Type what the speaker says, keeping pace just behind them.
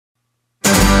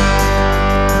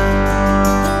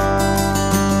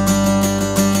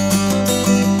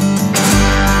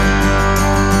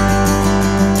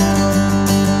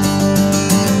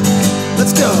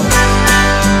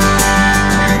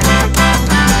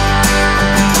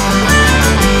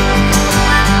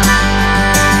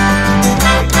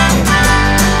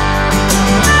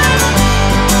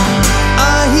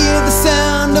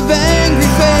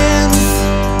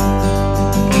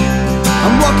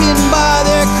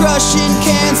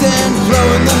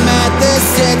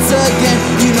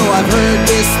I've heard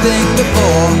this thing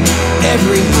before.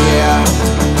 Every year,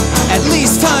 at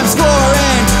least times 4,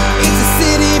 and it's a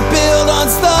city built on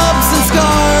stubs and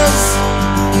scars.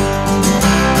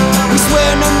 We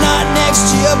swear no, not next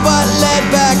year, but led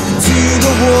back to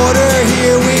the water.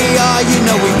 Here we are, you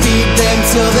know we feed them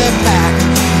till they're packed.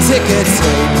 Ticker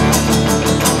tape,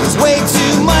 there's way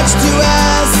too much to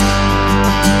ask.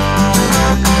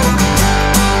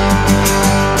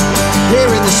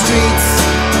 Here in the streets,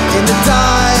 in the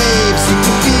dives, you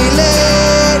can feel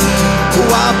it.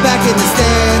 While back in the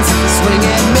stands, swing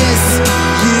and miss,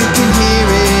 you can hear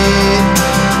it.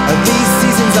 These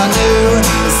seasons are new,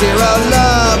 zero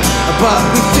love, but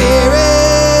we fear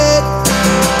it.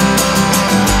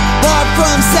 Bart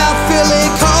from South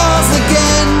Philly calls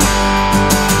again.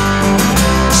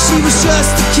 She was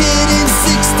just a kid in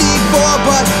 '64,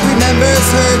 but remembers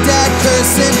her dad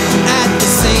cursing at the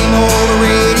same old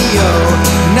radio.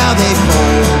 Now they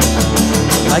fold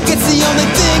like it's the only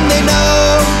thing they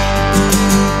know.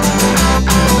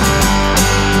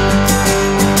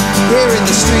 Here in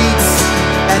the streets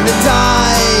and the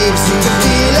dives, you can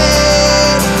feel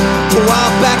it.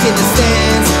 While back in the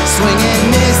stands, swing and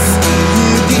miss,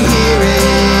 you can hear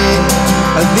it.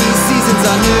 These seasons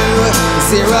are new,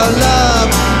 zero love,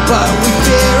 but we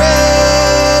fear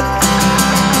it.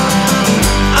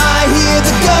 I hear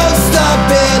the ghost of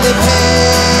Billy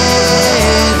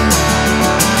Penn.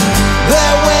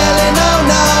 They're wailing, oh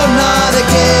no, not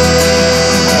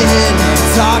again.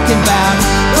 Talking about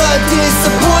the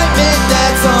disappointment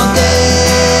that's on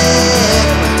deck.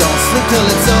 Don't sleep till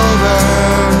it's over.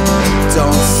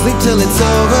 Don't sleep till it's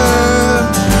over.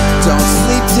 Don't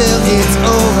sleep till it's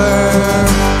over.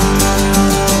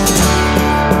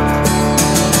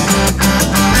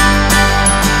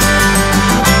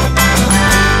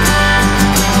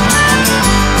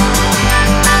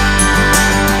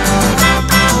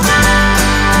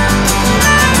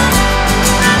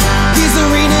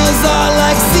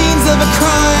 Of a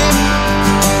crime,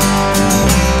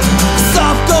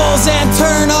 soft goals and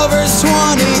turnovers,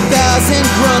 20,000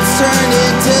 grunts turn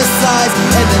into size,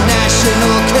 and the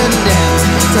National condemns.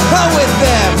 To hell with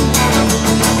them,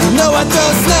 you know what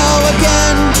they'll snow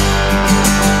again.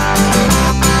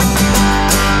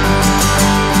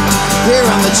 Here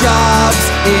on the jobs,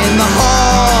 in the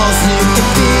halls, you can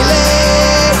feel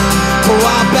it.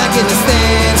 While back in the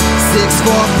stands,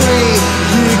 643,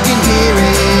 you can hear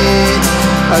it.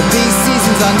 These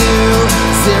seasons are new,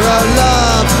 zero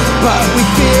love, but we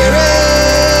fear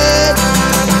it.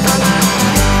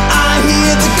 I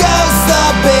hear the ghost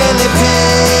of Billy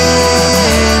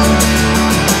Penn.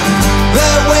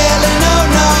 They're wailing, oh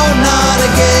no, not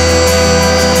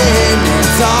again.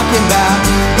 They're talking about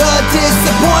the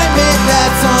disappointment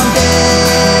that's on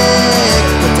deck.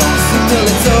 But don't sleep till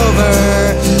it's over,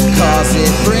 'cause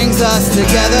it brings us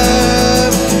together.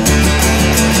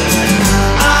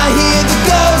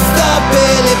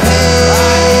 Billy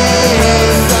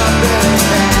Penn.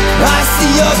 I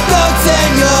see your goats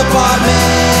and your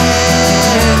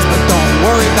barmaids, but don't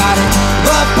worry about it.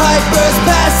 The piper's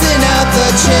passing out the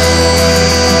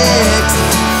checks.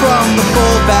 From the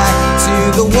fullback to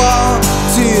the wall,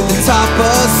 to the top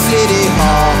of city